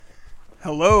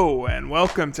Hello and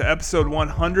welcome to episode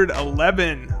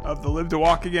 111 of the Live to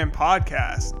Walk Again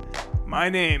podcast. My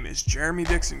name is Jeremy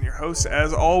Dixon, your host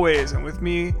as always, and with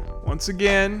me once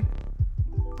again,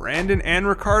 Brandon and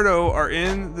Ricardo are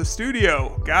in the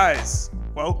studio. Guys,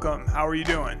 welcome. How are you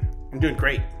doing? I'm doing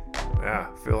great. Yeah,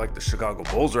 I feel like the Chicago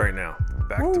Bulls right now.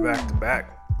 Back to back to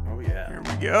back. Oh, yeah.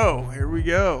 Here we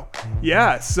go.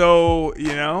 Yeah, so,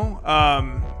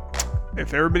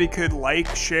 if everybody could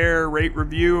like, share, rate,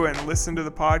 review, and listen to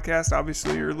the podcast,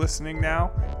 obviously you're listening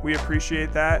now. We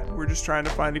appreciate that. We're just trying to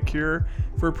find a cure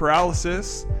for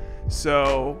paralysis.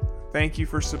 So thank you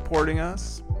for supporting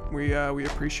us. We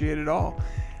appreciate it all.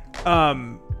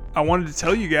 I wanted to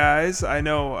tell you guys, I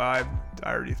know I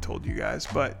already have told you guys,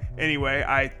 but anyway,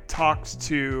 I talked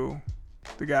to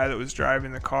the guy that was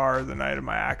driving the car the night of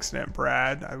my accident,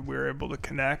 Brad. We were able to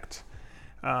connect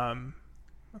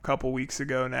a couple weeks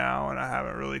ago now, and I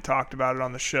haven't really talked about it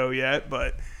on the show yet,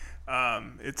 but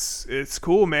it's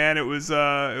cool, man. It was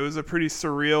a pretty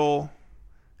surreal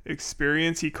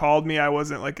experience. He called me. I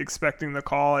wasn't expecting the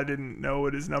call. I didn't know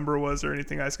what his number was or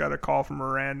anything. I just got a call from a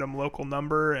random local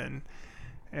number and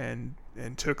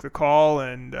took the call,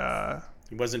 and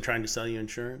He wasn't trying to sell you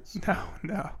insurance?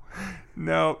 No.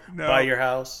 Buy your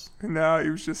house? No, he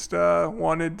was just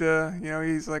wanted to,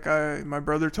 he's like, my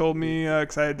brother told me,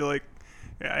 because I had to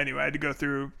anyway, I had to go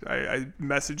through, I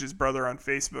messaged his brother on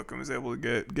Facebook and was able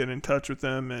to get in touch with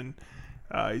him, and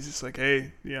he's just like,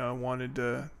 hey, I wanted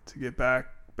to get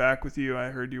back with you. I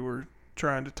heard you were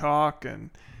trying to talk,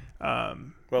 and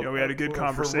we had a good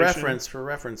conversation. For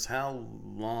reference, how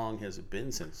long has it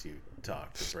been since you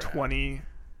talked to Brad?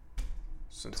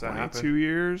 Since that happened? 22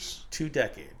 years. 2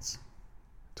 decades.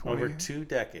 20. Over 2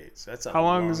 decades. That's a How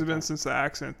long has it time. been since the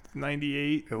accident?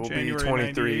 98? It will January be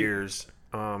 23 98? years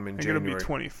in I think January. it'll be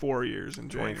 24 years in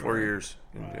January. 24 years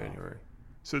in January.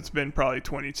 So it's been probably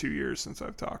 22 years since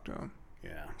I've talked to him.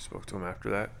 Yeah. Spoke to him after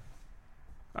that.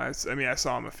 I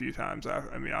saw him a few times.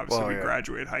 Obviously we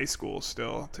graduated high school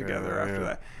still together after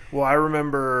that. Well, I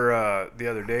remember the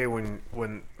other day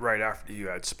when right after you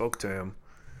had spoke to him,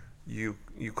 you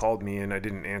called me and I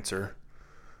didn't answer,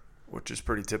 which is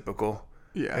pretty typical.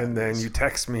 Yeah. And then you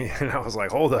text me and I was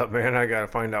like, hold up, man, I got to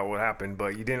find out what happened.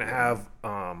 But you didn't have,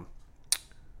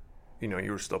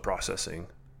 you were still processing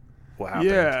what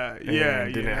happened. Yeah.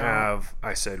 Didn't have,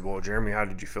 I said, well, Jeremy, how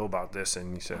did you feel about this?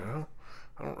 And you said, oh,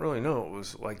 I don't really know. It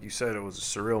was like you said, it was a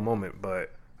surreal moment.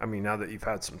 But I mean, now that you've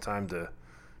had some time to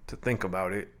think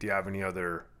about it, do you have any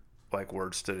other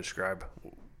words to describe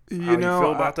how you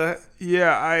feel about that?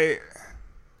 Yeah,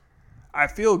 I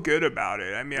feel good about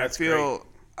it. I mean, That's great. Great.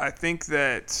 I think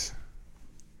that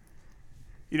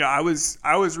I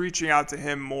was reaching out to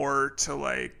him more to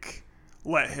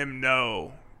let him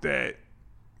know that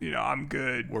I'm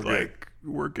good.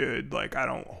 We're good. I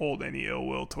don't hold any ill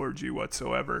will towards you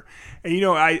whatsoever. And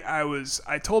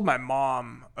I told my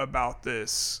mom about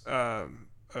this a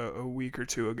week or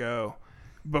two ago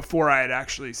before I had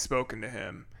actually spoken to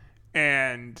him,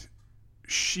 and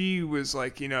she was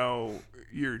like,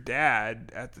 your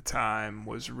dad at the time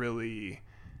was really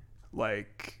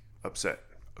Upset.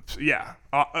 Yeah,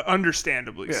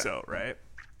 understandably so, right?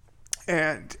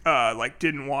 And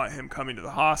didn't want him coming to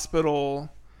the hospital,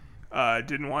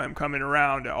 didn't want him coming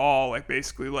around at all.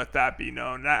 Basically let that be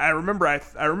known. I remember I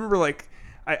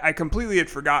completely had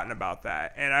forgotten about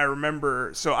that, and I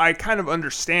remember, so I kind of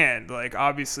understand.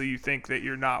 Obviously, you think that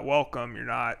you're not welcome, you're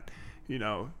not,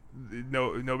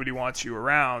 nobody wants you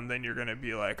around, then you're gonna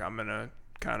be like, I'm gonna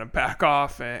kind of back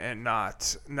off and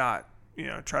not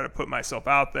try to put myself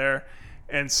out there.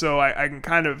 And so I can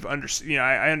kind of understand,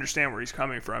 I understand where he's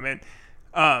coming from. And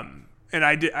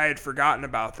I had forgotten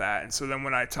about that. And so then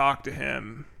when I talked to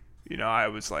him, I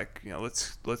was like,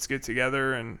 let's get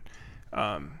together and,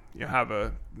 have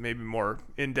a maybe more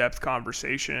in-depth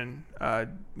conversation,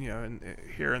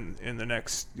 here in the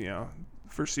next,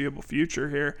 foreseeable future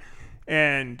here.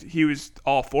 And he was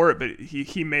all for it, but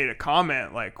he made a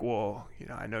comment well,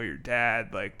 I know your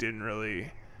dad didn't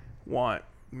really want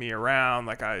me around.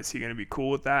 Is he going to be cool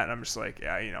with that? And I'm just like,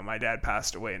 yeah, my dad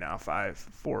passed away now 4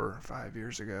 or 5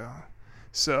 years ago.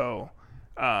 So,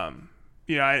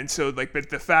 and so but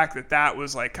the fact that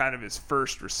was kind of his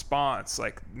first response,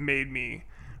 made me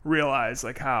realize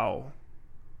how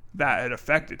that had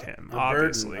affected him.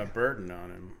 Obviously, a burden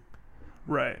on him.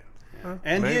 Right.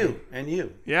 And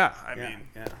you. Yeah.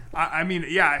 I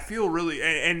mean, I feel really,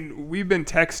 and we've been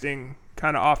texting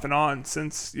kind of off and on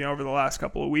since, over the last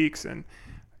couple of weeks. And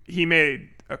he made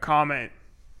a comment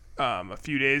a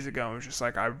few days ago and was just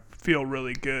I feel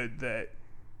really good that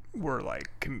we're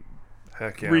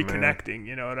Heck yeah, reconnecting, man.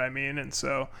 You know what I mean? And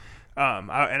so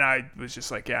I was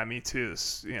just like, yeah, me too.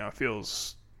 This,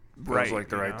 feels right. Feels like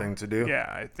the right thing to do. Yeah,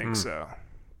 I think so.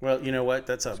 Well, you know what?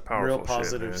 That's a real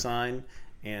positive shit, sign.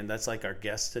 And that's like our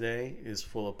guest today is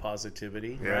full of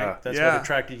positivity, Yeah. right? That's what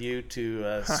attracted you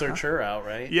to search her out,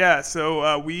 right? Yeah. So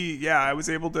I was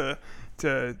able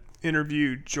to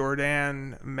interview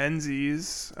Jordan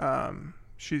Menzies.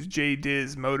 She's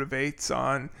JDiz Motivates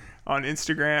on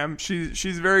Instagram.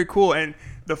 She's very cool. And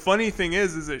the funny thing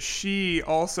is that she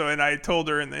also, and I told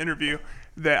her in the interview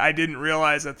that I didn't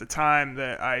realize at the time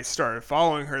that I started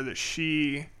following her that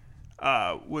she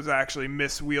was actually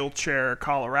Miss Wheelchair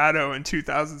Colorado in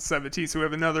 2017. So we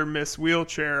have another Miss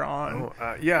Wheelchair on.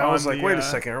 I was like, wait a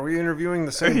second, are we interviewing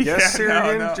the same guests here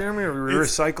again, no. Jeremy? Are we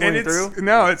recycling through?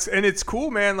 No, it's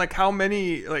cool, man. Like how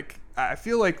many, like I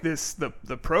feel like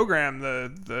the program,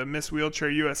 the Miss Wheelchair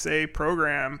USA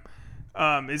program,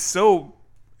 is so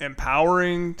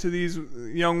empowering to these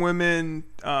young women.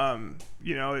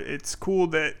 It's cool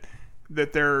that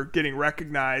they're getting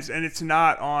recognized, and it's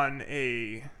not on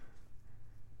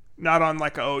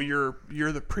like, oh, you're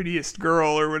the prettiest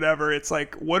girl or whatever. It's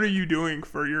like, what are you doing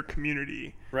for your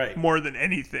community? Right. More than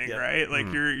anything, Yep. right?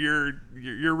 Like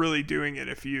you're really doing it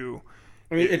if you.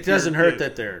 I mean, it doesn't hurt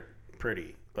that they're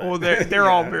pretty. But. Well, they're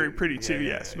all very pretty too,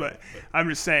 yes. But I'm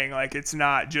just saying, like, it's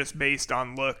not just based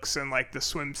on looks and like the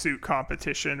swimsuit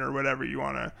competition or whatever you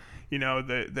want to,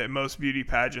 that most beauty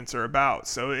pageants are about.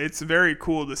 So it's very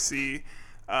cool to see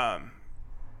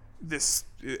this.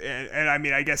 And I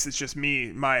mean, I guess it's just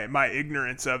me, my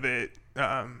ignorance of it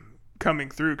coming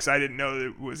through, because I didn't know that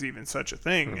it was even such a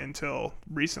thing until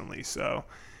recently. So,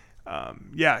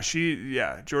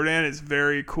 Jordan is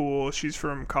very cool. She's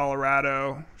from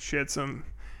Colorado. She had some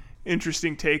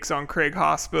interesting takes on Craig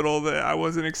Hospital that I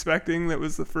wasn't expecting. That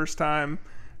was the first time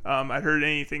I'd heard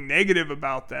anything negative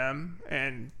about them.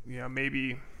 And,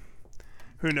 maybe,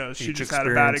 who knows, she just had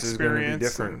a bad experience.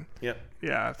 Different. Yep.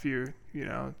 Yeah, if you,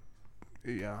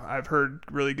 I've heard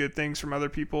really good things from other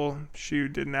people. She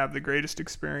didn't have the greatest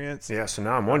experience. Yeah, so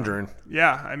now I'm wondering.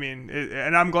 Yeah, I mean,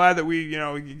 and I'm glad that we,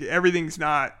 everything's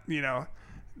not,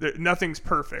 nothing's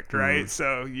perfect, right?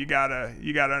 So you gotta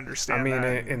understand. I mean,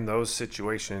 that. in those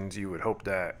situations, you would hope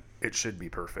that it should be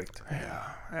perfect.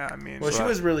 Yeah. I mean, Well, she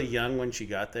was really young when she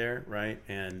got there, right?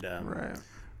 And right.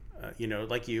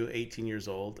 Like you, 18 years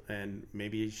old, and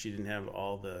maybe she didn't have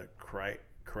all the correct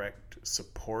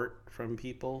support from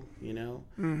people, who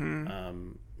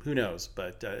knows,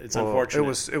 but it's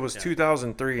unfortunate. It was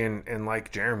 2003, and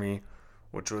like Jeremy,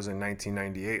 which was in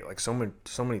 1998, like so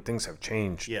many things have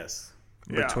changed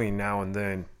between now and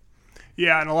then.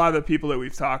 Yeah, and a lot of the people that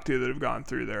we've talked to that have gone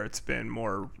through there, it's been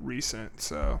more recent.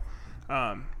 So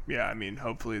I mean,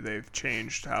 hopefully they've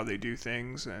changed how they do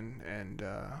things,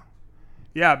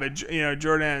 but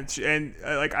Jordan, and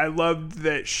like I loved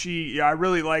that I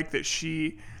really like that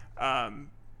she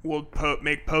will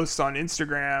make posts on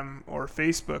Instagram or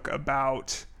Facebook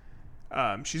about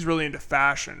she's really into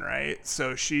fashion, right?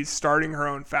 So she's starting her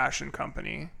own fashion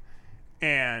company,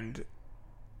 and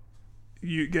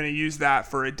you're going to use that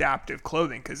for adaptive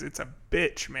clothing, because it's a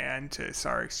bitch, man,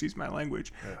 excuse my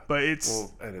language, but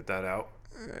we'll edit that out.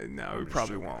 No, we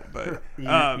probably won't, but you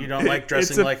don't like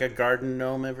dressing like a garden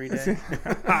gnome every day?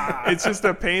 It's just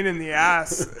a pain in the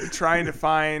ass trying to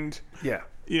find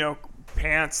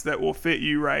pants that will fit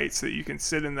you right so that you can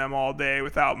sit in them all day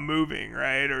without moving,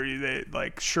 right? Or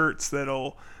like shirts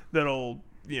that'll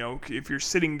if you're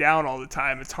sitting down all the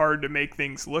time, it's hard to make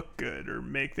things look good or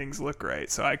make things look right.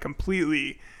 So I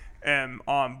completely am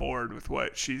on board with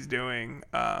what she's doing,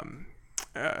 her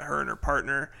and her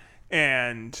partner,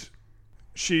 and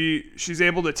she's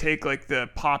able to take like the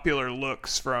popular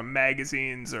looks from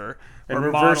magazines or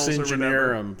reverse models engineer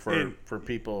them for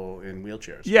people in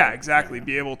wheelchairs. Yeah, exactly.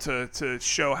 Be able to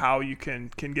show how you can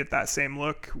get that same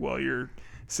look while you're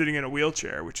sitting in a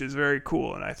wheelchair, which is very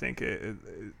cool, and I think it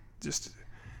just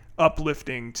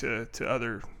uplifting to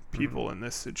other people in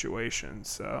this situation.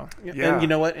 So and you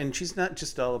know what? And she's not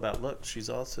just all about looks; she's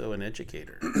also an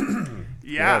educator.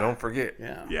 Yeah, don't forget.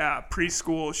 Yeah,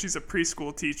 preschool. She's a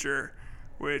preschool teacher,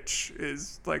 which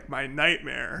is like my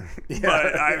nightmare.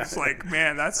 But I was like,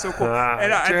 man, that's so cool.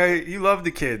 And Jay, you love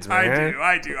the kids, man.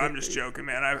 I do. I'm just joking,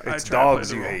 man. It's I try dogs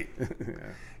to play you the role.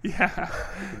 hate. Yeah,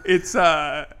 it's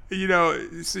so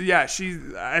yeah,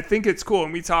 I think it's cool,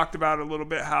 and we talked about a little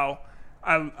bit how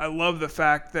I love the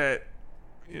fact that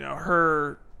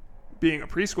her being a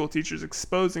preschool teacher is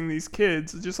exposing these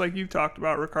kids, just like you've talked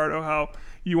about, Ricardo, how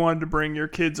you wanted to bring your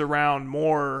kids around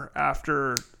more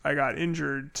after I got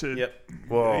injured to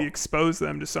expose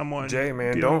them to someone. Jay,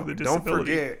 man, dealing with a don't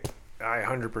disability. forget, I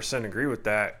 100% agree with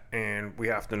that, and we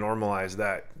have to normalize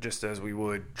that just as we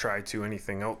would try to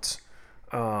anything else.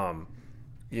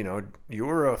 You know, you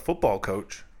were a football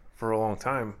coach for a long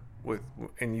time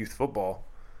in youth football,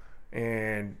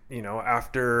 and you know,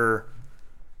 after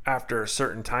a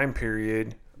certain time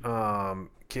period,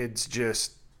 kids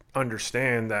just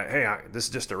understand that, hey, this is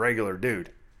just a regular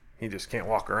dude. He just can't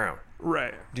walk around.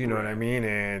 Right. Do you know what I mean?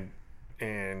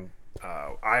 And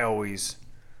I always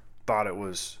thought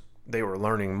they were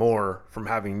learning more from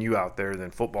having you out there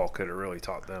than football could have really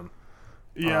taught them.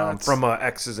 Yeah. From a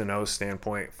X's and O's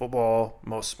standpoint, football,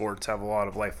 most sports have a lot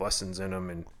of life lessons in them,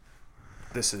 and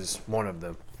this is one of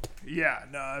them. Yeah,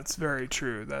 no, that's very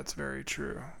true. That's very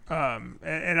true.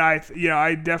 And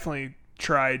I definitely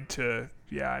tried to,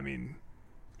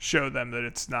 show them that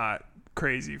it's not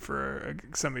crazy for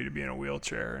somebody to be in a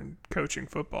wheelchair and coaching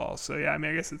football. So yeah, I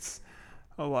mean, I guess it's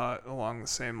a lot along the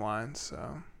same lines.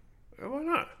 So why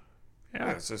not?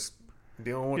 Yeah, it's just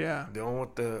dealing with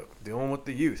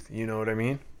the youth. You know what I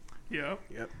mean? Yep.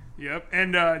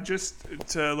 And just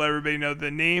to let everybody know,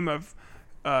 the name of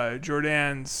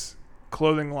Jordan's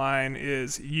clothing line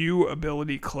is U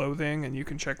Ability Clothing, and you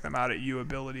can check them out at U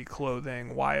Ability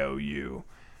Clothing, YOU,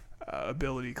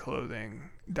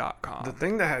 abilityclothing.com. The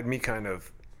thing that had me kind of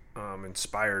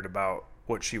inspired about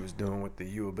what she was doing with the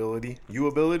U Ability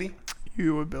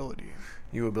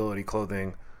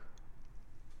Clothing,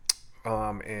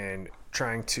 and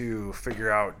trying to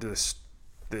figure out this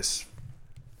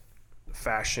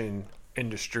fashion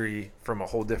industry from a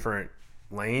whole different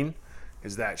lane,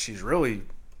 is that she's really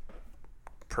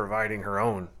providing her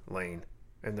own lane,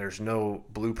 and there's no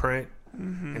blueprint,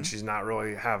 and she's not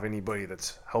really have anybody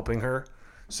that's helping her.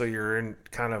 So you're in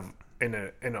kind of in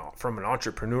a from an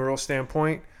entrepreneurial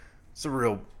standpoint,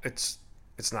 it's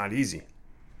not easy.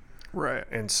 Right.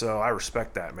 And so I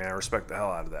respect that, man. I respect the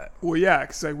hell out of that. Well, yeah,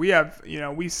 because we have,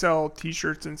 we sell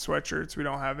T-shirts and sweatshirts. We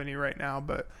don't have any right now,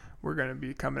 but we're going to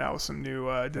be coming out with some new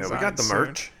designs. Yeah, we got the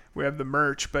merch. We have the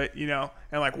merch, but, and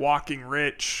like Walking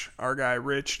Rich, our guy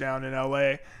Rich down in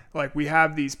LA, like we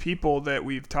have these people that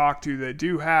we've talked to that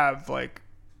do have like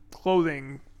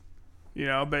clothing,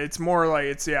 but it's more like,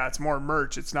 it's more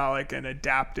merch. It's not like an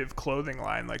adaptive clothing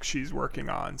line like she's working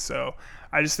on. So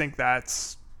I just think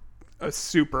that's a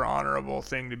super honorable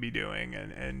thing to be doing,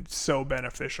 and so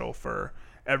beneficial for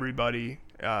everybody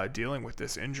dealing with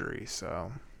this injury.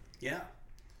 So yeah,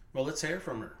 well, let's hear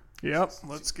from her. Yep,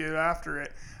 let's get after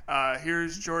it.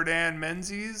 Here's Jordan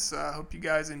Menzies. Hope you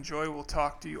guys enjoy. We'll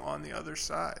talk to you on the other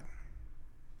side.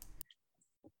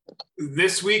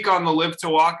 This week on the Live to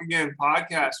Walk Again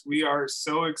podcast, we are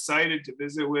so excited to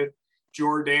visit with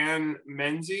Jordan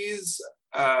Menzies.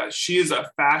 She is a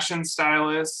fashion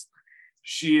stylist.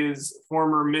 She is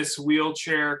former Miss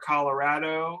Wheelchair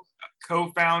Colorado,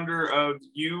 co-founder of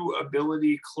U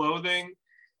Ability Clothing,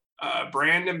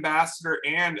 brand ambassador,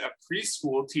 and a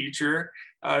preschool teacher.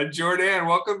 Jordan,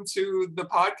 welcome to the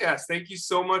podcast. Thank you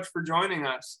so much for joining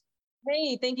us.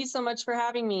 Hey, thank you so much for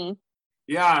having me.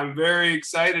 Yeah, I'm very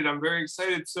excited.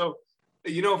 So,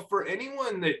 for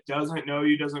anyone that doesn't know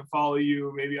you, doesn't follow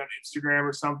you, maybe on Instagram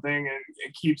or something, and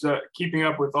keeping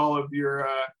up with all of your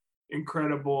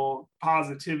incredible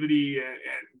positivity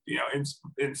and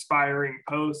inspiring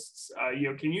posts,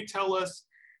 can you tell us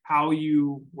how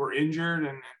you were injured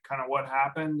and kind of what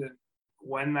happened and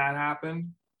when that happened?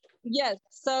 Yes.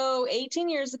 So 18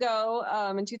 years ago,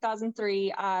 in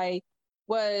 2003, I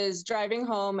was driving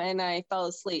home and I fell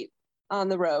asleep on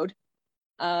the road.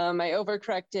 I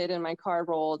overcorrected and my car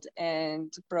rolled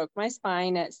and broke my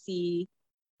spine at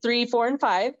C3, 4, and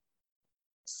 5.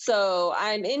 So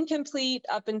I'm incomplete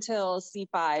up until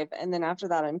C5, and then after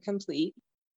that, I'm complete.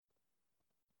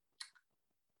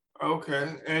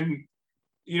 Okay. And,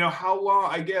 how long,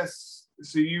 I guess,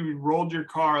 so you rolled your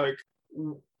car, like,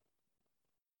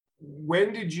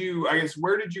 where did you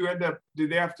end up?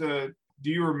 Do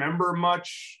you remember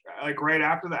much, like, right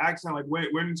after the accident? Like,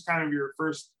 when's kind of your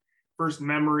first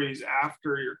memories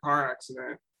after your car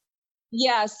accident?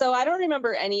 Yeah, so I don't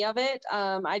remember any of it.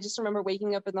 I just remember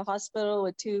waking up in the hospital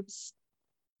with tubes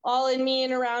all in me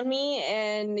and around me,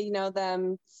 and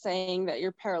them saying that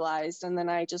you're paralyzed. And then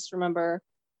I just remember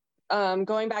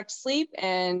going back to sleep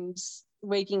and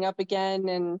waking up again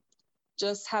and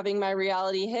just having my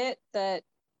reality hit that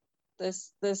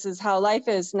this is how life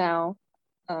is now.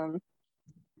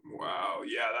 Wow,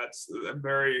 yeah, that's a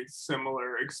very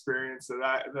similar experience that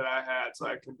I had, so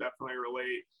I can definitely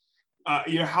relate.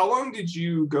 How long did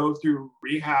you go through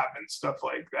rehab and stuff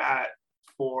like that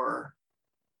for?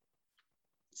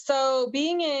 So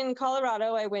being in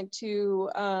Colorado, I went to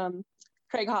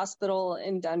Craig Hospital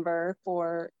in Denver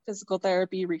for physical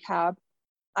therapy rehab.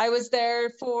 I was there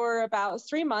for about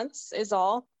 3 months is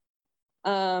all.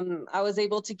 I was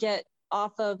able to get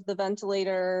off of the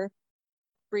ventilator,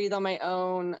 breathe on my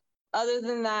own. Other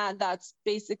than that, that's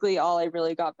basically all I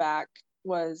really got back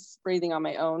was breathing on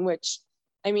my own, which,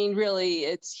 I mean, really,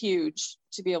 it's huge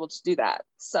to be able to do that.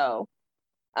 So,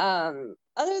 other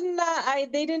than that,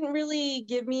 they didn't really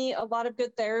give me a lot of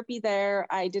good therapy there.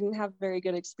 I didn't have very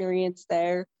good experience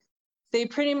there. They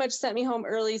pretty much sent me home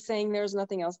early saying there was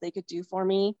nothing else they could do for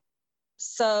me.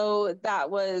 So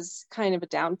that was kind of a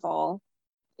downfall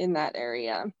in that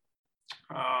area.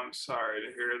 Oh, I'm sorry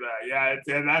to hear that. Yeah,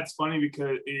 and that's funny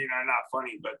because, not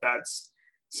funny, but that's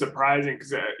surprising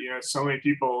because, so many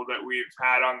people that we've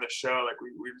had on the show, like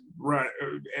we've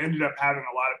ended up having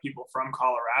a lot of people from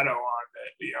Colorado on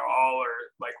that, all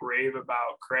are like rave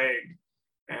about Craig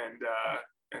and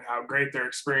how great their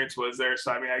experience was there.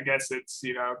 So, I mean, I guess it's,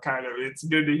 it's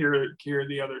good to hear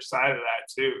the other side of that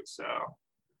too. So,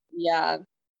 yeah.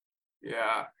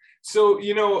 Yeah. So,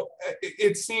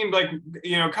 it seemed like,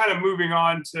 kind of moving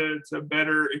on to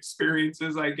better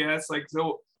experiences, I guess. Like,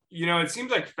 so, it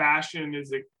seems like fashion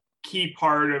is a key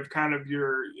part of kind of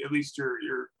at least your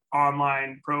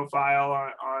online profile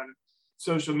on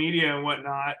social media and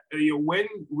whatnot. When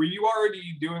were you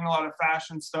already doing a lot of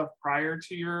fashion stuff prior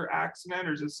to your accident,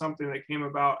 or is it something that came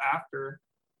about after?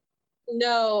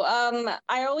 No,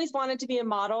 I always wanted to be a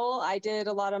model. I did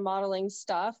a lot of modeling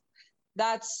stuff.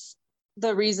 That's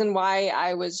the reason why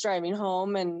I was driving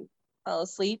home and fell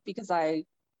asleep, because I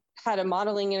had a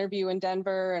modeling interview in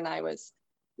Denver and I was,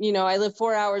 I live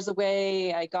 4 hours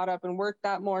away. I got up and worked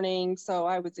that morning. So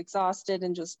I was exhausted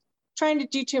and just trying to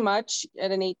do too much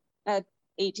at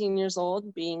 18 years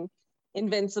old, being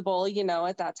invincible,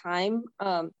 at that time.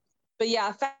 But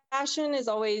yeah, fashion has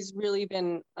always really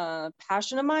been a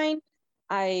passion of mine.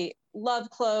 I love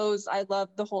clothes. I love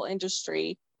the whole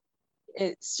industry.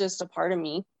 It's just a part of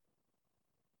me.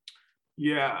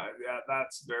 Yeah,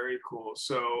 that's very cool.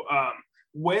 So,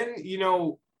 when,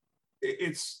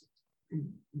 it's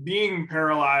being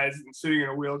paralyzed and sitting in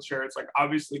a wheelchair, it's like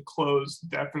obviously clothes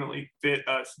definitely fit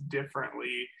us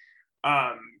differently.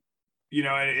 And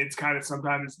it's kind of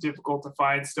sometimes difficult to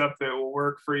find stuff that will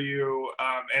work for you.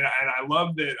 And I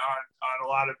love that on a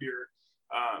lot of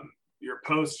your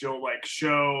posts, you'll like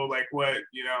show like what,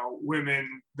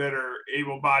 women that are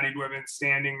able-bodied women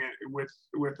standing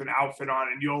with an outfit on,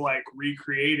 and you'll like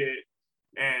recreate it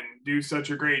and do such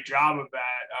a great job of that.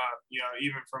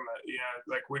 Even from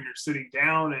like when you're sitting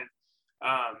down and,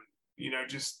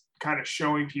 just kind of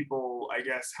showing people, I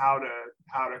guess, how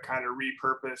to kind of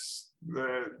repurpose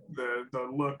the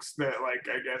looks that like,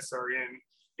 I guess, are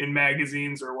in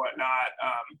magazines or whatnot.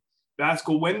 That's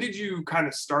cool. When did you kind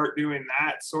of start doing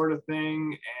that sort of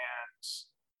thing?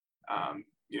 And,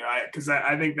 because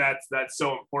I think that's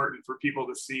so important for people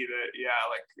to see that,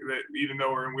 like that even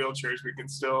though we're in wheelchairs, we can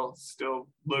still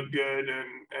look good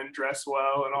and dress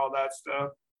well and all that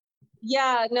stuff.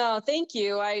 Yeah, no, thank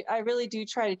you. I really do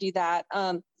try to do that.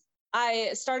 I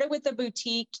started with the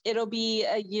boutique. It'll be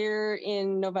a year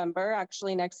in November,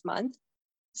 actually next month.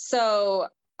 So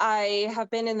I have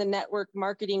been in the network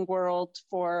marketing world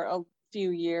for a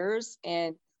few years.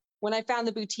 And when I found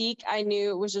the boutique, I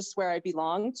knew it was just where I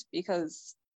belonged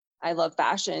because I love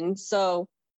fashion. So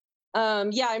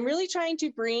yeah, I'm really trying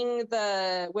to bring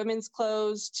the women's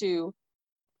clothes to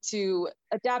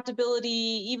adaptability,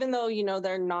 even though,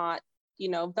 they're not,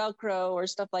 Velcro or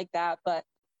stuff like that, but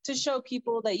to show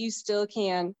people that you still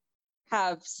can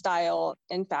have style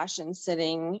and fashion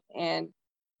sitting, and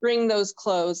bring those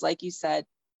clothes, like you said,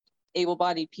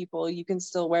 able-bodied people, you can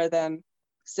still wear them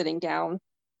sitting down.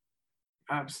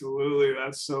 Absolutely.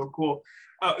 That's so cool.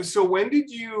 So when did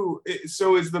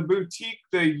so is the boutique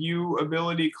the U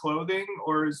Ability Clothing,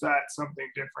 or is that something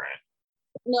different?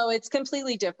 No, it's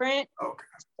completely different. Okay.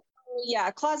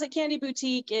 Yeah, Closet Candy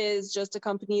Boutique is just a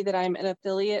company that I'm an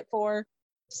affiliate for.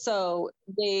 So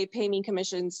they pay me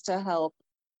commissions to help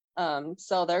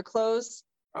sell their clothes.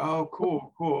 Oh,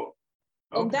 cool.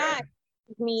 Okay. And that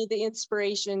gave me the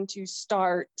inspiration to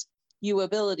start U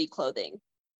Ability Clothing.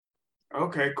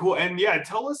 Okay, cool. And yeah,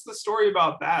 tell us the story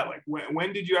about that. Like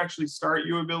when did you actually start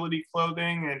U Ability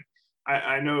Clothing? And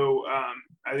I know,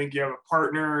 I think you have a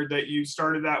partner that you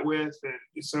started that with.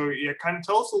 And so yeah, kind of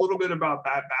tell us a little bit about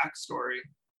that backstory.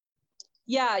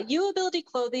 Yeah, U Ability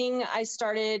Clothing, I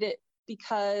started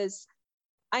because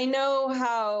I know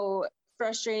how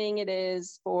frustrating it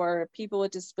is for people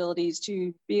with disabilities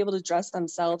to be able to dress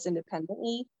themselves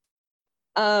independently.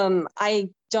 I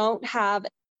don't have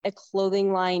a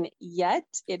clothing line yet.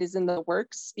 It is in the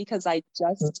works because I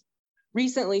just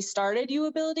recently started U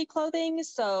Ability Clothing.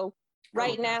 So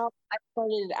Right now, I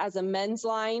started as a men's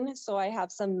line, so I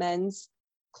have some men's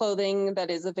clothing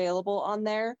that is available on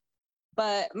there.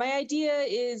 But my idea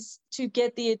is to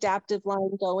get the adaptive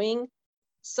line going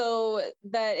so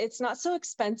that it's not so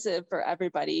expensive for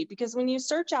everybody. Because when you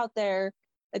search out there,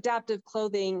 adaptive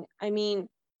clothing, I mean,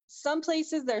 some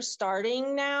places they're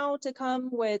starting now to come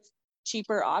with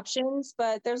cheaper options,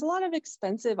 but there's a lot of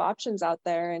expensive options out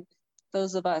there, and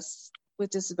those of us with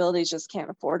disabilities just can't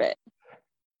afford it.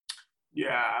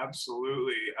 Yeah,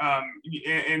 absolutely.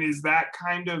 And is that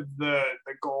kind of the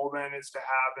goal then, is to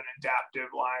have an adaptive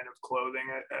line of clothing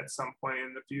at some point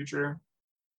in the future?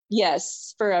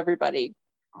 Yes, for everybody.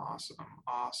 Awesome.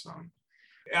 Awesome.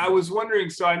 I was wondering,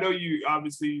 so I know you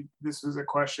obviously, this was a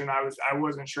question I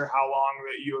wasn't sure how long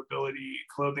that U-Ability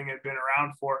clothing had been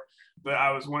around for, but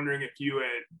I was wondering if you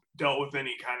had dealt with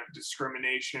any kind of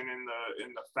discrimination in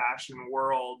the fashion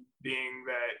world, being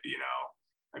that, you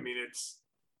know, I mean, it's,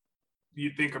 you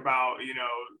think about, you know,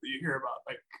 you hear about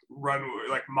like runway,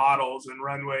 like models and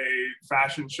runway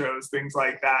fashion shows, things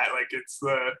like that. Like it's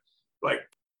the like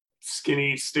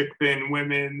skinny, stick thin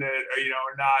women that are, you know,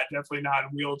 are definitely not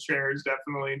in wheelchairs,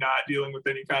 definitely not dealing with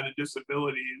any kind of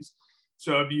disabilities.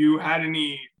 So have you had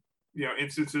any, you know,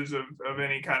 instances of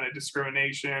any kind of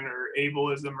discrimination or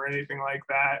ableism or anything like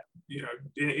that, you know,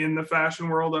 in the fashion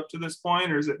world up to this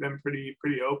point, or has it been pretty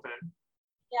open?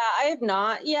 Yeah, I have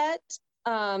not yet.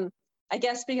 I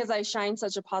guess because I shine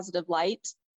such a positive light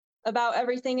about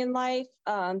everything in life,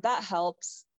 that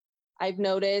helps, I've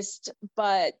noticed.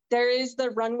 But there is the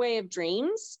Runway of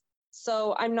Dreams.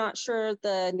 So I'm not sure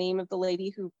the name of the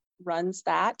lady who runs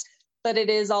that, but it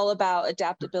is all about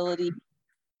adaptability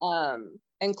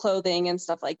and clothing and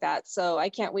stuff like that. So I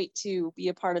can't wait to be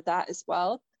a part of that as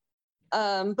well.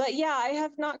 But yeah, I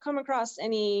have not come across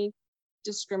any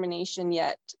discrimination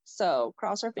yet. So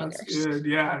cross our fingers. That's good.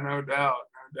 Yeah, no doubt.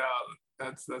 No doubt.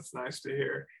 That's nice to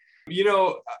hear. You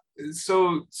know,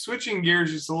 so switching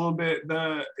gears just a little bit,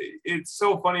 it's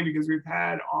so funny because we've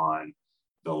had on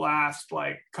the last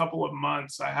like couple of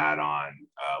months, I had on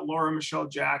Laura Michelle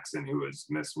Jackson, who was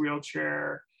Miss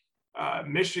Wheelchair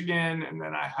Michigan, and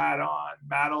then I had on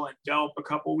Madeline Delp a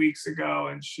couple weeks ago,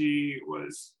 and she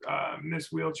was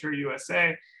Miss Wheelchair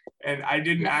USA. And I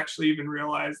didn't actually even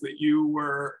realize that you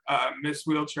were Miss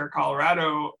Wheelchair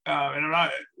Colorado. And I'm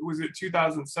not, was it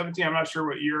 2017? I'm not sure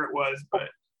what year it was, but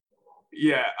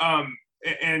yeah.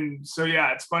 And so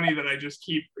yeah, it's funny that I just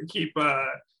keep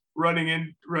running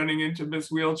into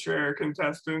Miss Wheelchair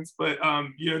contestants. But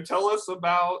you know, tell us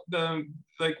about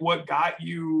what got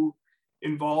you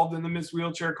involved in the Miss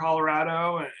Wheelchair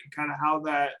Colorado, and kind of how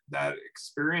that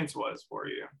experience was for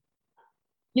you.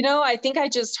 You know, I think I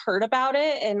just heard about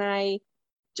it and I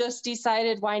just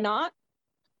decided why not.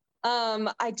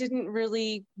 I didn't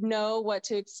really know what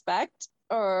to expect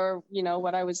or, you know,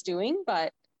 what I was doing,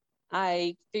 but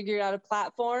I figured out a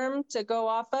platform to go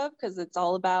off of because it's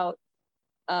all about,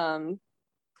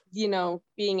 you know,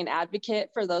 being an advocate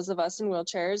for those of us in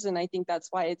wheelchairs. And I think that's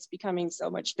why it's becoming so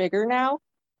much bigger now,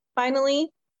 finally.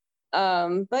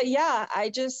 But yeah, I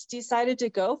just decided to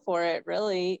go for it,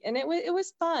 really. And it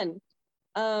was fun.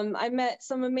 I met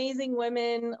some amazing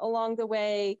women along the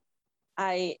way.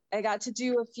 I got to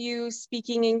do a few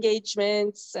speaking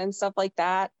engagements and stuff like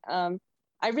that.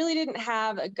 I really didn't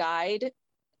have a guide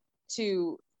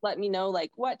to let me know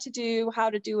like what to do, how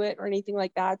to do it, or anything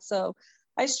like that. So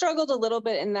I struggled a little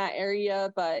bit in that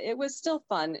area, but it was still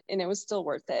fun and it was still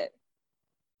worth it.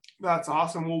 That's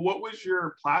awesome. Well, what was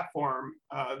your platform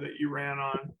that you ran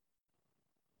on?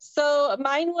 So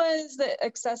mine was the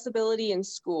accessibility in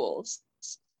schools.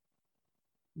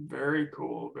 Very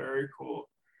cool. Very cool.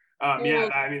 Yeah,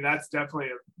 I mean, that's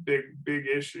definitely a big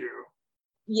issue.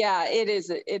 Yeah, it is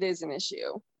an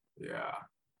issue. Yeah,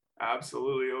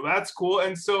 absolutely. Well, that's cool.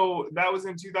 And so that was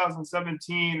in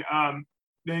 2017.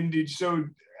 Then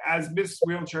as Miss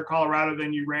Wheelchair Colorado,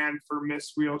 then you ran for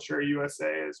Miss Wheelchair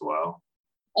USA as well?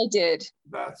 I did.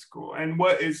 That's cool. And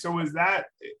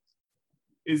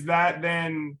is that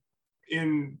then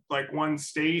in like one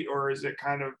state, or is it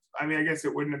kind of, I mean, I guess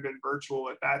it wouldn't have been virtual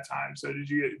at that time. So did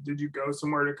you go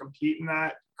somewhere to compete in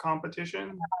that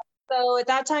competition? So at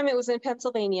that time it was in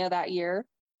Pennsylvania that year.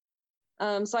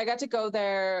 So I got to go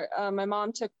there. My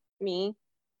mom took me.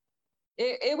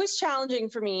 It was challenging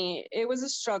for me. It was a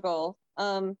struggle.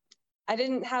 I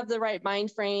didn't have the right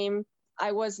mind frame.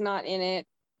 I was not in it.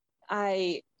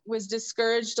 I was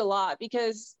discouraged a lot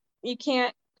because you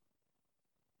can't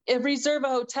reserve a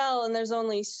hotel and there's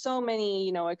only so many,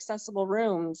 you know, accessible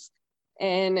rooms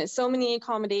and so many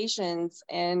accommodations,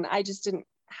 and I just didn't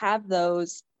have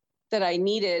those that I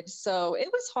needed. So it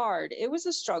was hard. It was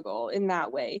a struggle in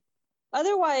that way.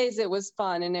 otherwise it was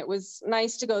fun, and it was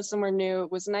nice to go somewhere new.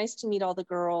 It was nice to meet all the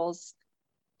girls.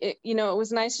 It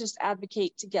was nice to just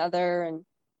advocate together and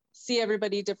see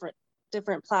everybody different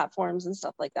platforms and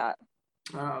stuff like that.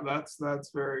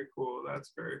 That's very cool.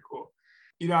 That's very cool.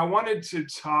 I wanted to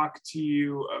talk to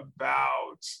you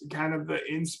about kind of the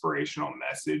inspirational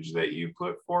message that you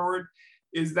put forward.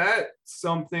 Is that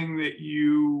something that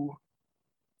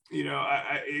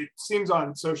it seems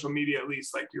on social media, at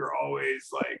least, like you're always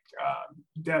like,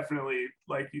 definitely,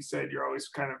 like you said, you're always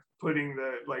kind of putting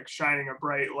shining a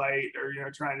bright light, or,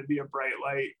 trying to be a bright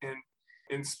light and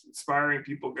inspiring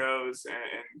people goes,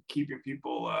 and keeping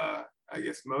people, I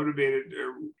guess, motivated.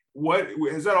 Or what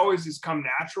has that always just come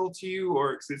natural to you,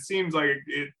 or because it seems like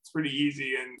it's pretty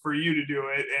easy and for you to do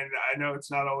it, and I know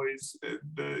it's not always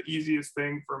the easiest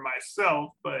thing for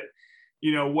myself, but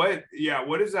what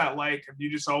is that like? Have you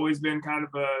just always been kind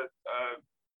of a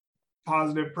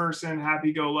positive person,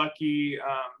 happy-go-lucky?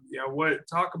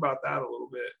 Talk about that a little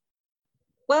bit.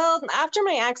 Well, after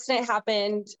my accident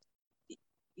happened,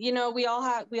 we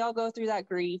all go through that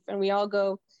grief, and we all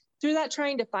go through that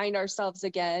trying to find ourselves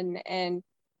again and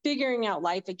figuring out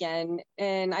life again.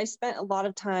 And I spent a lot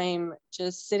of time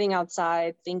just sitting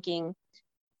outside thinking,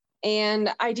 and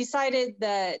I decided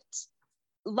that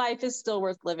life is still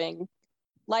worth living.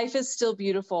 Life is still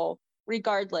beautiful,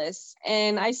 regardless.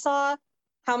 And I saw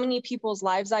how many people's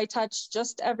lives I touched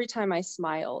just every time I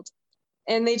smiled,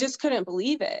 and they just couldn't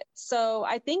believe it. So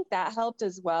I think that helped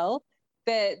as well,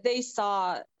 that they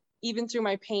saw even through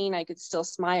my pain, I could still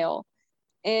smile.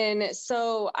 And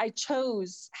so I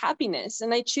chose happiness,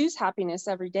 and I choose happiness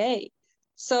every day.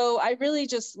 So I really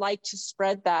just like to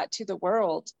spread that to the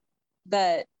world,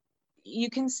 that you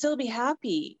can still be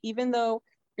happy, even though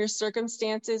your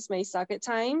circumstances may suck at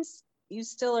times. You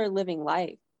still are living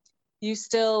life. You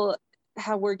still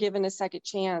were given a second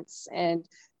chance. And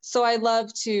so I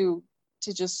love to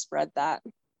just spread that.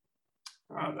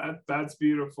 That's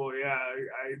beautiful. Yeah,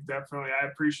 I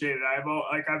appreciate it.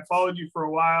 I've followed you for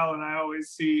a while, and I always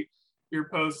see your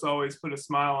posts always put a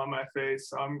smile on my face.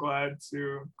 So I'm glad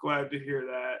to hear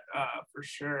that, for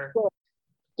sure.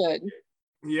 Good.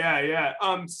 Yeah.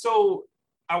 So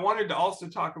I wanted to also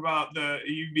talk about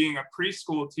you being a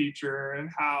preschool teacher, and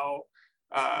how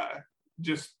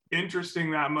just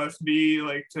interesting that must be,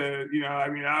 like, to,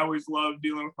 I always love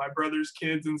dealing with my brother's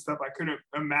kids and stuff. I couldn't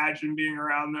imagine being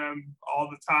around them all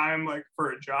the time, like,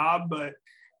 for a job, but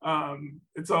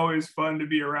it's always fun to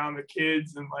be around the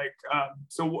kids. And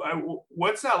so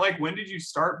what's that like? When did you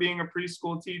start being a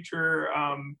preschool teacher?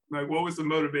 What was the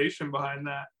motivation behind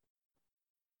that?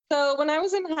 So when I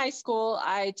was in high school,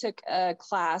 I took a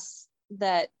class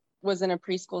that was in a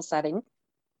preschool setting.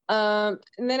 And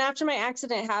then after my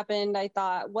accident happened, I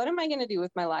thought, what am I going to do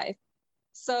with my life?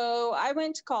 So I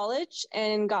went to college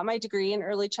and got my degree in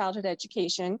early childhood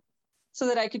education so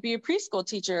that I could be a preschool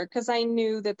teacher, because I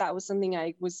knew that was something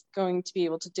I was going to be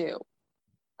able to do.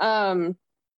 And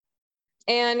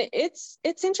it's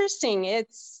interesting.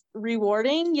 It's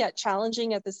rewarding yet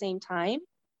challenging at the same time.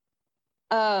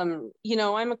 I'm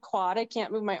a quad. I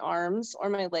can't move my arms or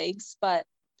my legs, but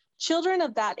children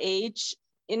of that age,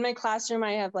 in my classroom,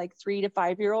 I have like 3 to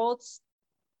 5-year-olds.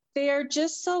 They are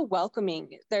just so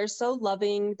welcoming. They're so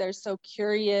loving. They're so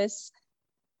curious.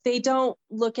 They don't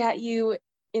look at you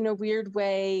in a weird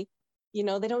way. They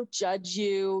don't judge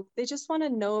you. They just want to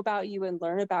know about you and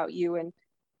learn about you and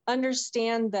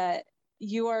understand that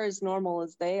you are as normal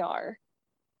as they are.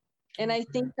 And I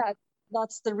think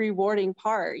that's the rewarding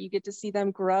part. You get to see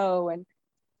them grow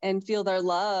and feel their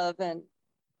love, and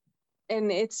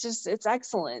it's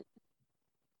excellent.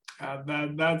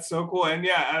 That's so cool. And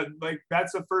yeah,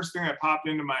 that's the first thing that popped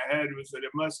into my head, was that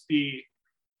it must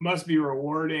be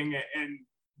rewarding and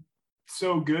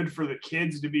so good for the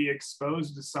kids to be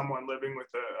exposed to someone living with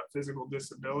a physical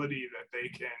disability, that they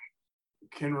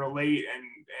can relate and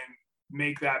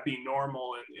make that be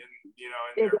normal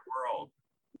in their world.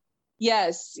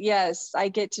 Yes, I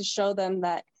get to show them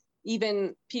that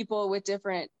even people with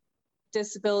different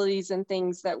disabilities and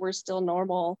things, that we're still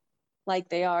normal like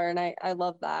they are, and I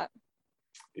love that.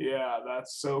 Yeah,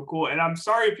 that's so cool. And I'm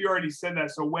sorry if you already said that.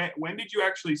 So when did you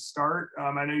actually start?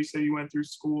 I know you said you went through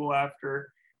school for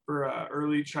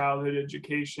early childhood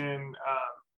education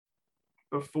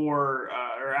before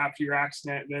or after your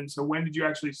accident. Then, so when did you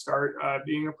actually start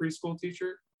being a preschool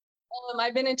teacher?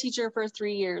 I've been a teacher for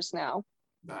 3 years now.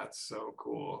 That's so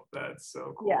cool.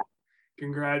 Yeah.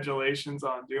 Congratulations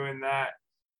on doing that.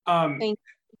 Thank you.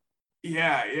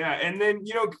 Yeah. And then,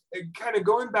 kind of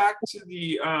going back to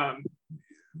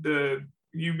the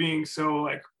you being so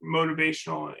like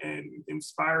motivational and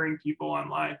inspiring people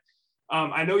online.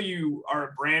 I know you are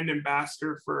a brand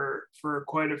ambassador for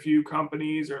quite a few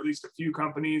companies, or at least a few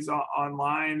companies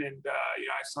online, and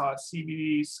I saw a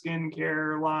CBD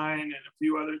skincare line and a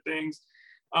few other things.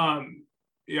 I'm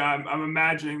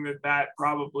imagining that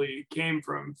probably came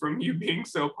from you being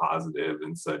so positive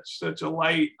and such a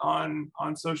light on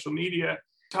social media.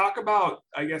 Talk about,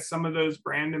 I guess, some of those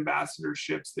brand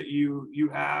ambassadorships that you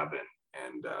have,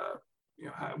 and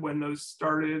when those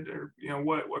started, or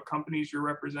what companies you're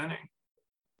representing.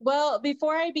 Well,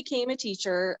 before I became a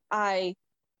teacher, I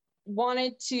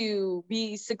wanted to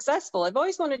be successful. I've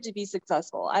always wanted to be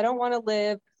successful. I don't want to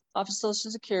live off of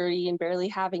Social Security and barely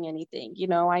having anything.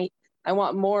 I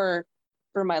want more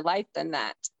for my life than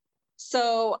that.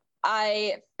 So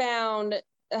I found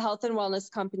a health and wellness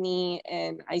company,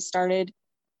 and I started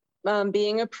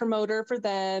being a promoter for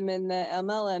them in the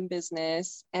MLM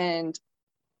business. And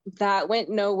that went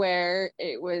nowhere.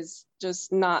 It was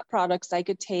just not products I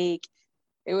could take.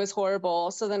 It was horrible.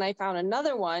 So then I found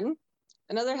another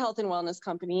health and wellness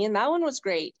company, and that one was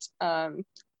great.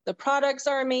 The products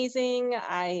are amazing.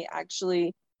 I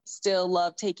actually still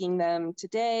love taking them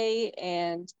today,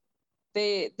 and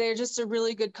they're just a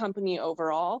really good company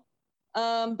overall.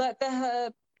 But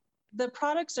the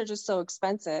products are just so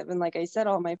expensive, and like I said,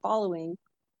 all my following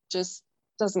just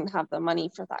doesn't have the money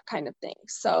for that kind of thing.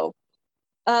 So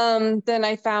then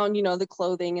I found the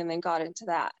clothing, and then got into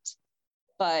that.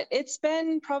 But it's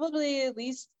been probably at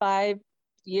least 5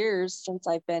 years since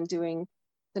I've been doing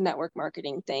the network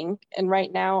marketing thing. And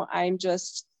right now I'm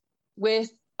just with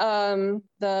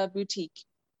the boutique.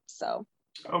 So.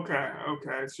 Okay.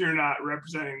 So you're not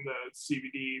representing the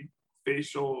CBD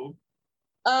facial.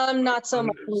 Not so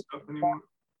much stuff anymore.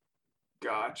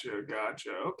 Gotcha.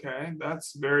 Okay.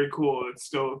 That's very cool. It's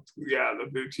still, the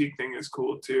boutique thing is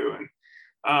cool too.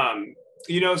 And,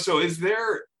 so is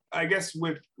there, I guess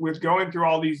with going through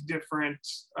all these different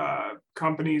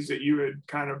companies that you had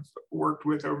kind of worked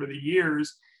with over the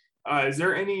years, is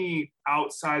there any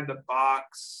outside the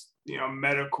box,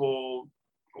 medical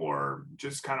or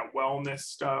just kind of wellness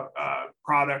stuff,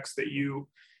 products that you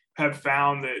have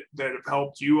found that have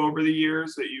helped you over the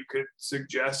years that you could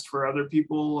suggest for other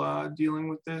people dealing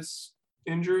with this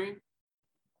injury?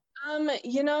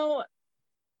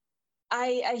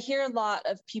 I hear a lot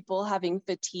of people having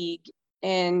fatigue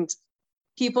and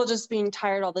people just being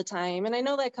tired all the time. And I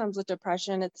know that comes with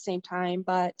depression at the same time.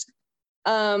 But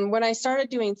when I started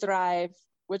doing Thrive,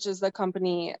 which is the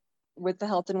company with the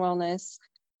health and wellness,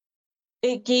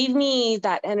 it gave me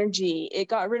that energy. It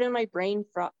got rid of my brain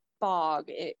fog.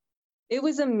 It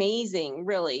was amazing,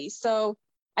 really. So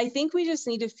I think we just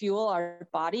need to fuel our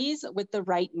bodies with the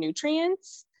right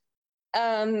nutrients,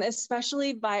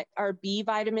 especially by our B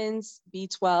vitamins,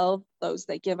 B12, those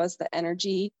that give us the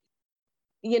energy.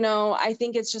 I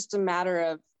think it's just a matter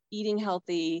of eating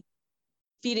healthy,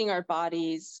 feeding our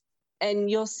bodies,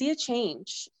 and you'll see a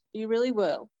change. You really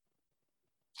will.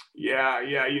 Yeah.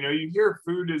 You hear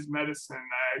food is medicine.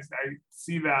 I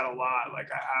see that a lot. Like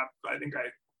I think I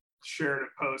shared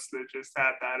a post that just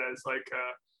had that as like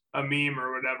a meme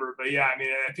or whatever. But yeah, I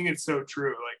mean, I think it's so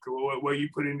true. Like what you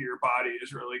put into your body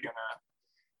is really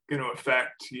gonna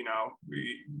affect,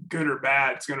 good or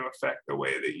bad. It's gonna affect the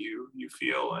way that you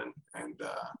feel, and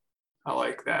I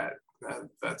like that.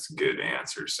 That's a good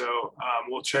answer. So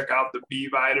we'll check out the B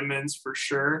vitamins for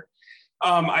sure.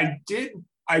 I did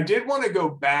want to go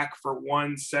back for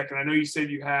 1 second. I know you said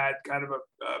you had kind of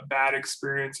a bad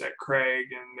experience at Craig,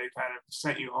 and they kind of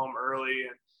sent you home early.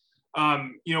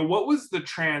 And what was the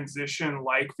transition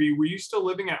like for you? Were you still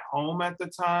living at home at the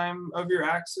time of your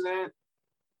accident?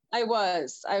 I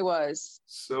was.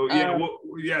 So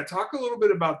talk a little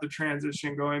bit about the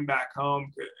transition going back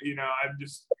home.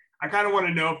 I kind of want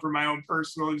to know for my own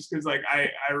personal, just because like I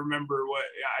remember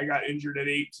I got injured at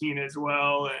 18 as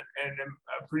well, and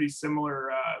a pretty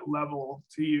similar level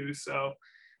to you. So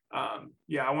I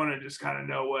want to just kind of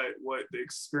know what the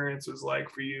experience was like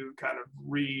for you, kind of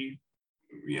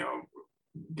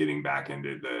getting back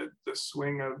into the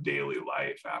swing of daily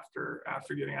life after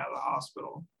getting out of the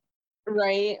hospital.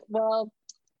 Right. Well,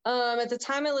 at the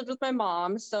time I lived with my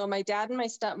mom. So my dad and my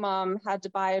stepmom had to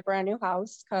buy a brand new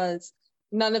house because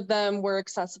none of them were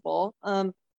accessible.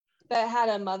 That had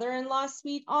a mother-in-law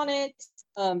suite on it.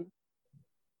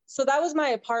 So that was my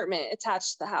apartment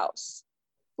attached to the house,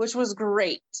 which was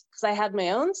great because I had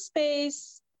my own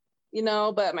space,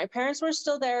 but my parents were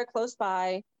still there close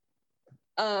by.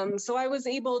 So I was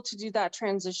able to do that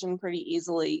transition pretty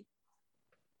easily.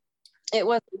 It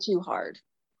wasn't too hard.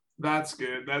 That's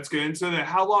good. And so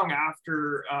how long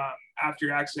after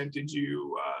your accident did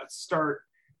you start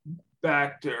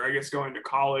back to, I guess, going to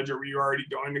college, or were you already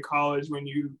going to college when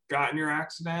you got in your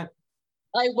accident?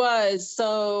 I was.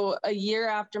 So a year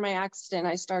after my accident,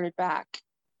 I started back.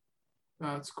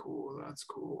 That's cool. That's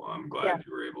cool. I'm glad Yeah.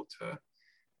 you were able to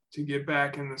get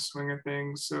back in the swing of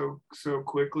things so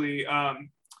quickly.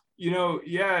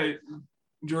 Yeah,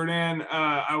 Jordan,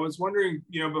 I was wondering,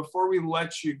 before we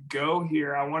let you go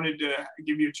here, I wanted to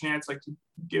give you a chance, like, to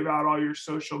give out all your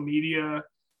social media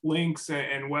links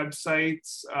and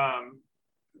websites,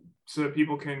 so that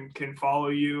people can follow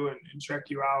you and check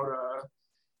you out,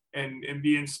 and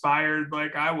be inspired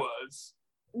like I was.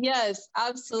 Yes,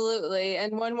 absolutely.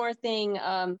 And one more thing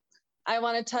I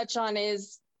want to touch on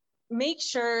is make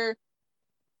sure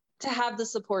to have the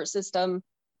support system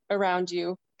around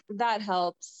you. That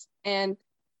helps. And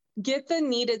get the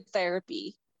needed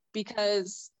therapy,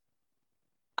 because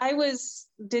I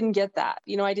didn't get that.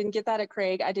 I didn't get that at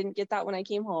Craig. I didn't get that when I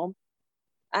came home.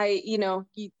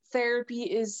 Therapy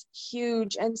is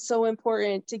huge and so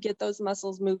important to get those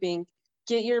muscles moving,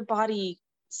 get your body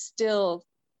still,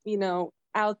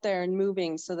 out there and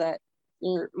moving so that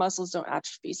your muscles don't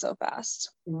atrophy so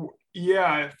fast.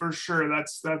 Yeah, for sure.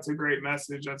 That's a great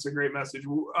message. That's a great message.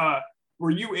 Were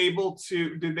you able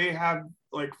to, did they have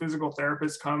like physical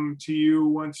therapists come to you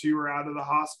once you were out of the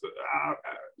hospital,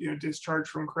 discharged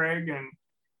from Craig, and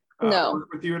No, work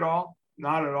with you at all?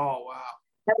 Not at all. Wow.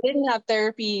 I didn't have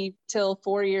therapy till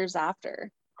 4 years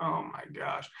after. Oh my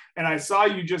gosh. And I saw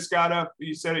you just got up,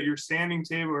 you said at your standing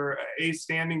table, or a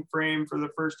standing frame, for the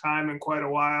first time in quite a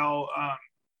while.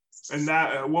 And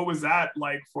that, what was that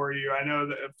like for you? I know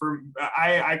that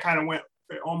I kind of went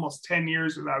almost 10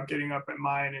 years without getting up at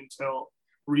mine until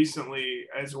recently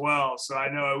as well. So I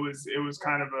know it was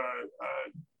kind of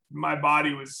my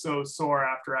body was so sore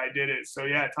after I did it. So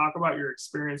yeah, talk about your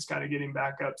experience kind of getting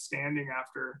back up standing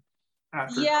after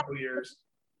Yeah. a couple years.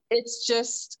 It's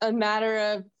just a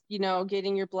matter of,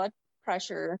 getting your blood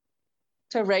pressure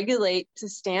to regulate to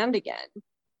stand again.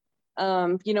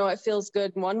 It feels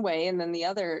good one way, and then the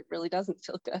other, it really doesn't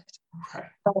feel good.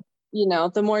 Right. But,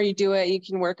 the more you do it, you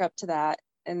can work up to that,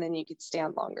 and then you could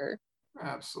stand longer.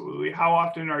 Absolutely. How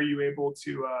often are you able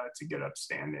to get up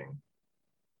standing?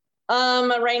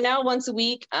 Right now, once a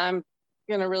week. I'm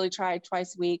gonna really try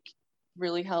twice a week.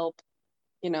 Really help.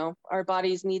 Our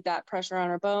bodies need that pressure on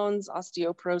our bones.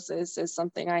 Osteoporosis is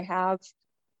something I have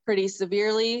pretty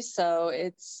severely, so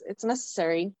it's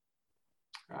necessary.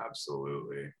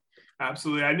 Absolutely. I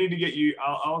need to get you.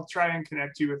 I'll try and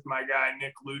connect you with my guy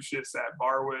Nick Lucius at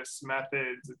Barwis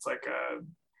Methods. It's like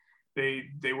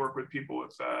they work with people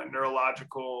with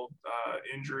neurological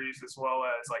injuries, as well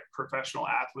as like professional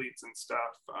athletes and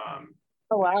stuff.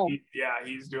 Oh wow.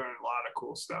 He's doing a lot of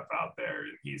cool stuff out there,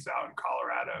 and he's out in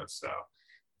Colorado. So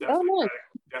definitely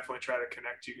try to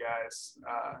connect you guys.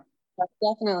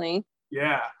 Definitely.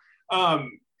 Yeah.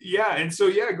 And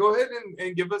so, go ahead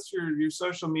and give us your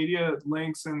social media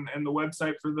links and the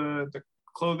website for the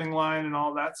clothing line and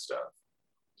all that stuff.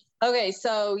 Okay,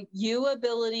 so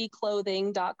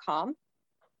uabilityclothing.com.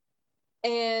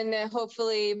 And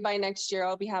hopefully by next year,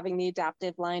 I'll be having the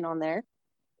adaptive line on there.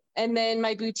 And then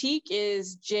my boutique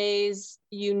is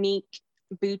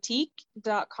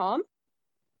jaysuniqueboutique.com.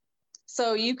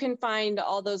 So you can find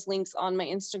all those links on my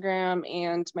Instagram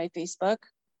and my Facebook.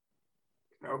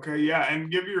 Okay, yeah, and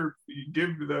give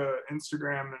the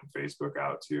Instagram and Facebook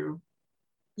out too.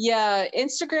 Yeah,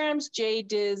 Instagram's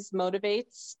JDiz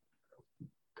Motivates.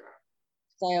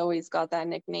 I always got that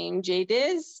nickname,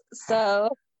 JDiz. So,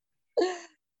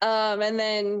 and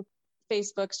then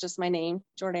Facebook's just my name,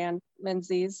 Jordan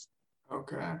Menzies.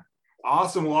 Okay,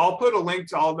 awesome. Well, I'll put a link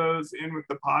to all those in with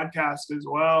the podcast as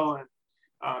well. And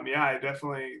I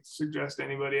definitely suggest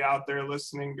anybody out there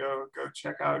listening, go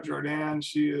check out Jordan.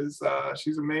 She's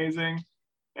amazing.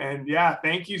 And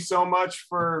thank you so much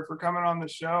for coming on the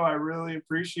show. I really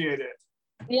appreciate it.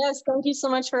 Yes, thank you so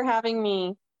much for having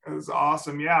me. It was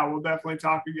awesome. Yeah, we'll definitely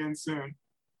talk again soon.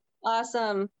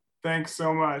 Awesome. Thanks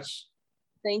so much.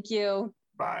 Thank you.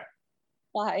 Bye.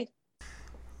 Bye.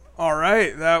 All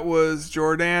right, that was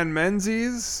Jordan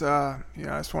Menzies. I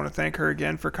just want to thank her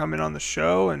again for coming on the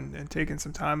show and taking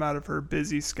some time out of her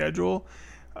busy schedule.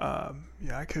 I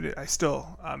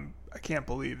can't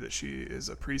believe that she is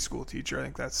a preschool teacher. I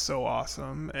think that's so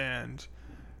awesome. And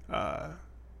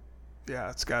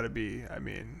it's got to be,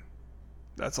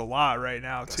 that's a lot right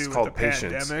now too, with the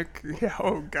pandemic. Yeah.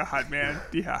 Oh God, man.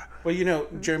 Yeah. Well,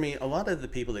 Jeremy, a lot of the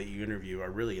people that you interview are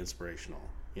really inspirational.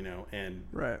 And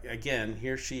right. Again,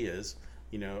 here she is,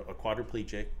 a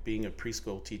quadriplegic, being a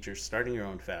preschool teacher, starting her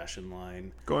own fashion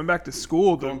line, going back to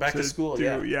school, to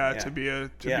be a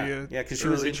because she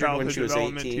was injured when she was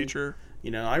 18. teacher. You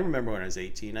know, I remember when I was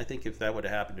 18. I think if that would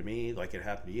have happened to me, like it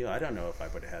happened to you, I don't know if I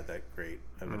would have had that great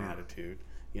of an attitude,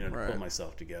 you know, to pull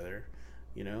myself together,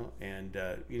 you know. And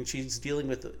she's dealing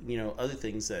with, you know, other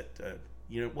things that,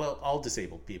 you know, well, all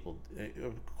disabled people,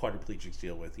 quadriplegics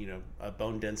deal with, you know,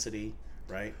 bone density,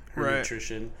 right? Her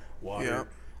nutrition, water. Yeah.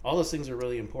 All those things are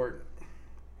really important,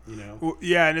 you know. Well,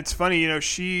 yeah, and it's funny, you know,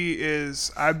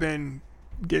 I've been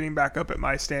getting back up at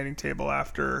my standing table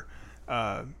after.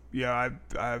 I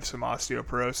have some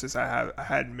osteoporosis. I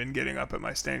hadn't been getting up at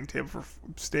my standing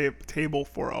table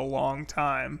for a long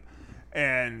time,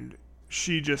 and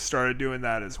she just started doing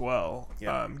that as well.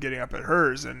 Yeah. Getting up at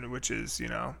hers, and which is, you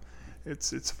know,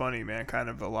 it's funny, man. Kind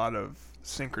of a lot of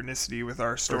synchronicity with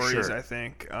our stories, I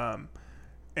think.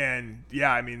 And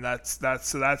yeah, I mean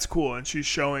that's cool, and she's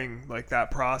showing like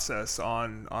that process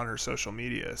on her social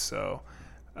media. So.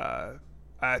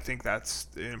 I think that's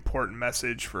an important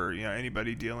message for, you know,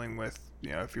 anybody dealing with,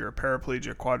 you know, if you're a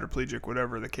paraplegic, quadriplegic,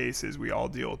 whatever the case is, we all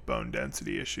deal with bone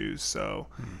density issues. So,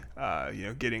 you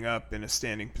know, getting up in a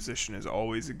standing position is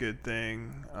always a good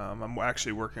thing. I'm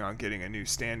actually working on getting a new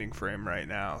standing frame right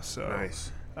now. So,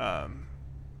 nice.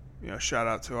 You know, shout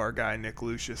out to our guy Nick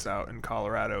Lucius out in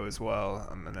Colorado as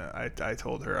well. I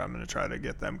told her I'm gonna try to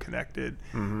get them connected,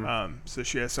 so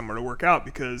she has somewhere to work out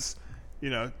because. You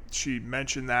know, she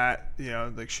mentioned that, you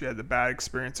know, like she had the bad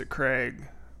experience at Craig,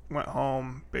 went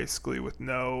home basically with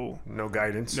no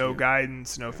guidance, no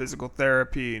physical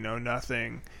therapy, no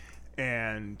nothing.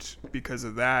 And because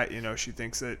of that, you know, she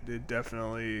thinks that it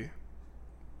definitely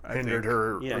hindered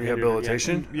her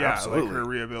rehabilitation. Like her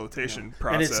rehabilitation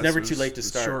process. And it's never too late to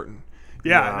start. Shortened.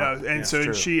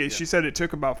 So she said it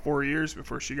took about 4 years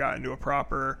before she got into a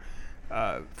proper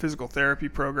physical therapy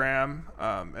program,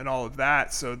 and all of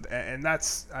that. So, and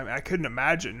that's, I couldn't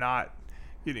imagine not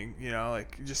getting, you know,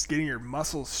 like just getting your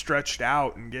muscles stretched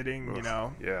out and getting, you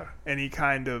know, any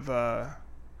kind of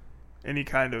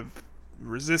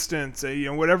resistance, you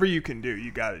know, whatever you can do,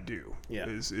 you got to do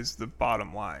is the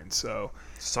bottom line. So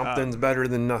something's better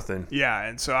than nothing. Yeah.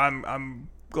 And so I'm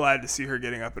glad to see her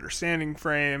getting up at her standing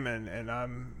frame, and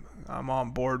I'm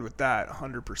on board with that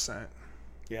 100%.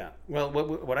 Yeah. Well,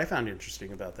 what I found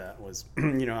interesting about that was,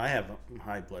 you know, I have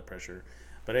high blood pressure,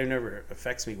 but it never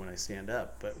affects me when I stand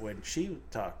up. But when she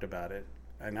talked about it,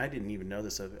 and I didn't even know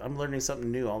this, I'm learning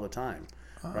something new all the time,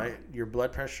 right? Your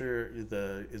blood pressure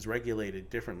is regulated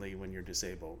differently when you're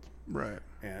disabled. Right.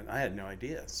 And I had no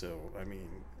idea. So, I mean,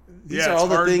 these are all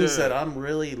the things that I'm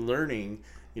really learning,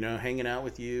 you know, hanging out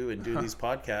with you and doing these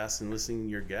podcasts and listening to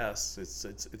your guests.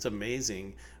 It's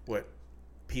amazing what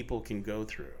people can go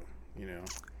through. You know,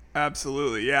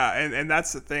 absolutely, yeah, and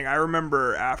that's the thing. I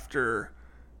remember after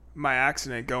my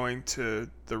accident going to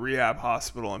the rehab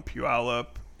hospital in Puyallup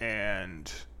and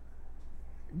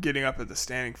getting up at the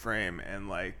standing frame, and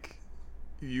like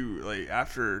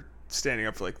after standing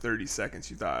up for like 30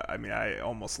 seconds, you thought, I mean, I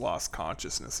almost lost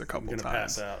consciousness a couple times.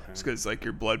 Pass out, huh? It's because like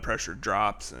your blood pressure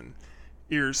drops and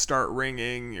ears start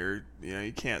ringing. You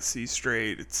can't see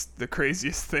straight. It's the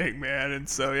craziest thing, man. And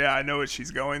so yeah, I know what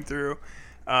she's going through.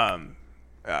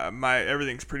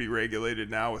 Everything's pretty regulated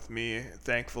now with me,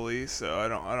 thankfully, so I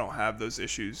don't have those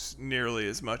issues nearly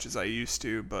as much as I used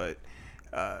to, but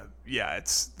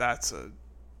that's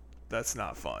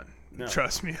not fun. No.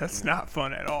 Trust me, that's not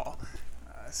fun at all.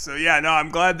 I'm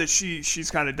glad that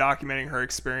she's kind of documenting her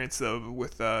experience though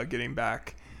with getting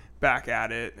back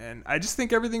at it, and I just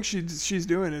think everything she's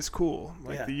doing is cool,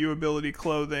 like the U-Ability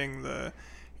clothing, the,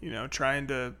 you know, trying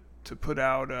to put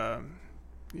out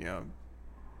you know,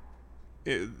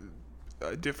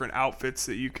 different outfits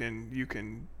that you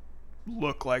can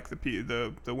look like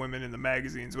the women in the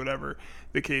magazines, whatever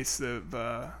the case of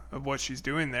what she's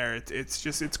doing there.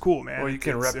 It's cool, man. Well, you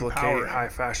can replicate high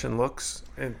fashion looks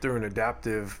and through an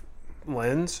adaptive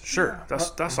lens. Sure,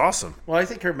 that's awesome. Well, I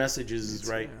think her message is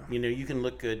right. You know, you can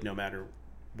look good no matter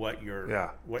what your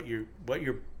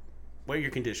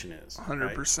condition is.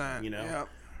 100%. Right? You know. Yep.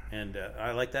 And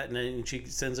I like that, and then she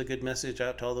sends a good message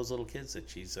out to all those little kids that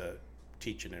she's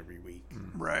teaching every week.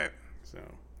 Right. So.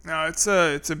 No, it's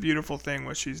a beautiful thing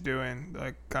what she's doing,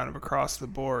 like kind of across the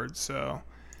board. So.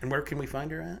 And where can we find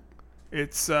her at?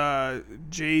 It's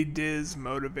J Diz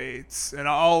Motivates, and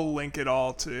I'll link it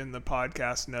all in the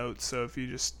podcast notes. So if you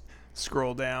just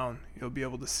scroll down, you'll be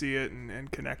able to see it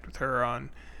and connect with her on,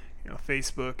 you know,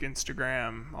 Facebook,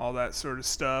 Instagram, all that sort of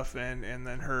stuff, and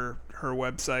then her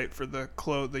website for the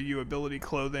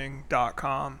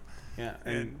uabilityclothing.com.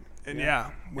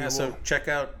 Yeah, so check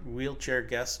out wheelchair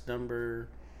guest number.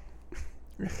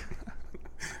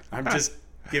 I'm just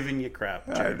giving you crap,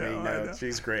 Jeremy. I know.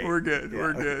 She's great. We're good. Yeah.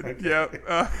 We're good. Okay. Yep.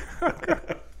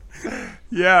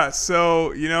 Yeah,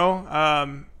 so,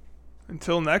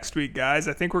 until next week, guys,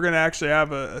 I think we're going to actually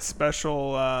have a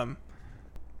special, I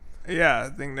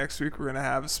think next week we're going to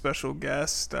have a special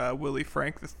guest, Willie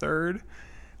Frank III,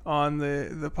 on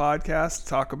the podcast to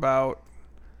talk about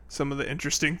some of the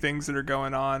interesting things that are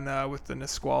going on with the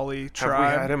Nisqually tribe.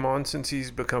 Have we had him on since he's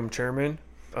become chairman?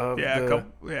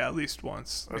 At least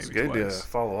once. That's maybe good twice. to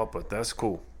follow up with. That's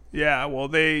cool. Yeah, well,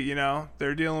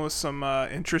 they're dealing with some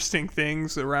interesting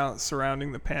things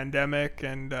surrounding the pandemic,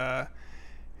 and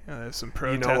there's some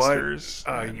protesters.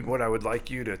 You know what? What I would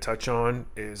like you to touch on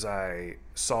is I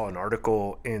saw an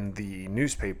article in the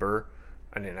newspaper.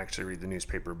 I didn't actually read the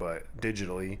newspaper, but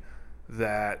digitally,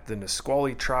 that the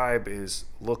Nisqually tribe is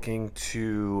looking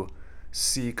to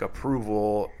seek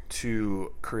approval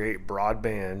to create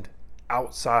broadband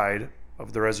outside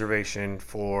of the reservation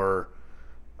for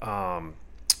low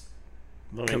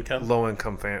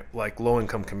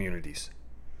income communities.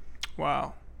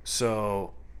 Wow.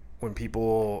 So when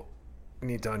people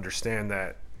need to understand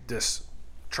that this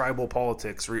tribal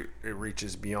politics it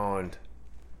reaches beyond,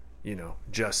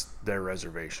 just their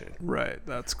reservation. Right.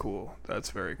 That's cool. That's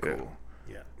very cool.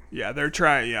 Yeah, they're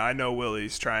trying. Yeah, I know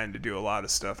Willie's trying to do a lot of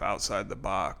stuff outside the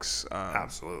box.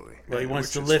 Absolutely. Well, he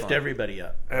wants to lift everybody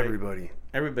up. Right?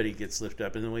 Everybody gets lifted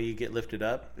up, and the way you get lifted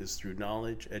up is through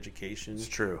knowledge, education. It's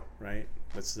true. Right?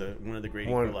 That's one of the great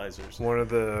equalizers. One of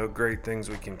the great things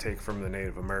we can take from the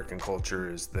Native American culture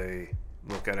is they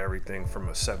look at everything from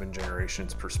a 7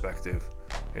 generations perspective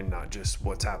and not just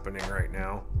what's happening right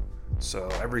now. So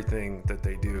everything that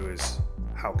they do is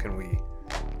how can we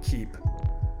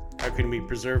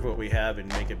preserve what we have and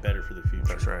make it better for the future?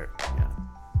 That's right. Yeah.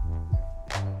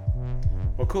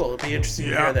 Well, cool. It'll be interesting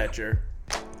to hear that, Jer.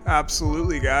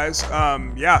 Absolutely, guys.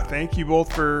 Thank you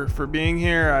both for being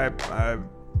here. I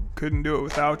couldn't do it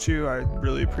without you. I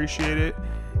really appreciate it.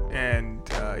 And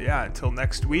until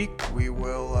next week,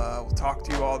 we'll talk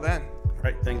to you all then. All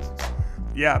right. Thanks.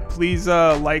 Yeah, please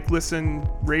listen,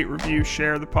 rate, review,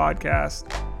 share the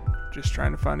podcast. Just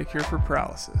trying to find a cure for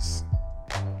paralysis.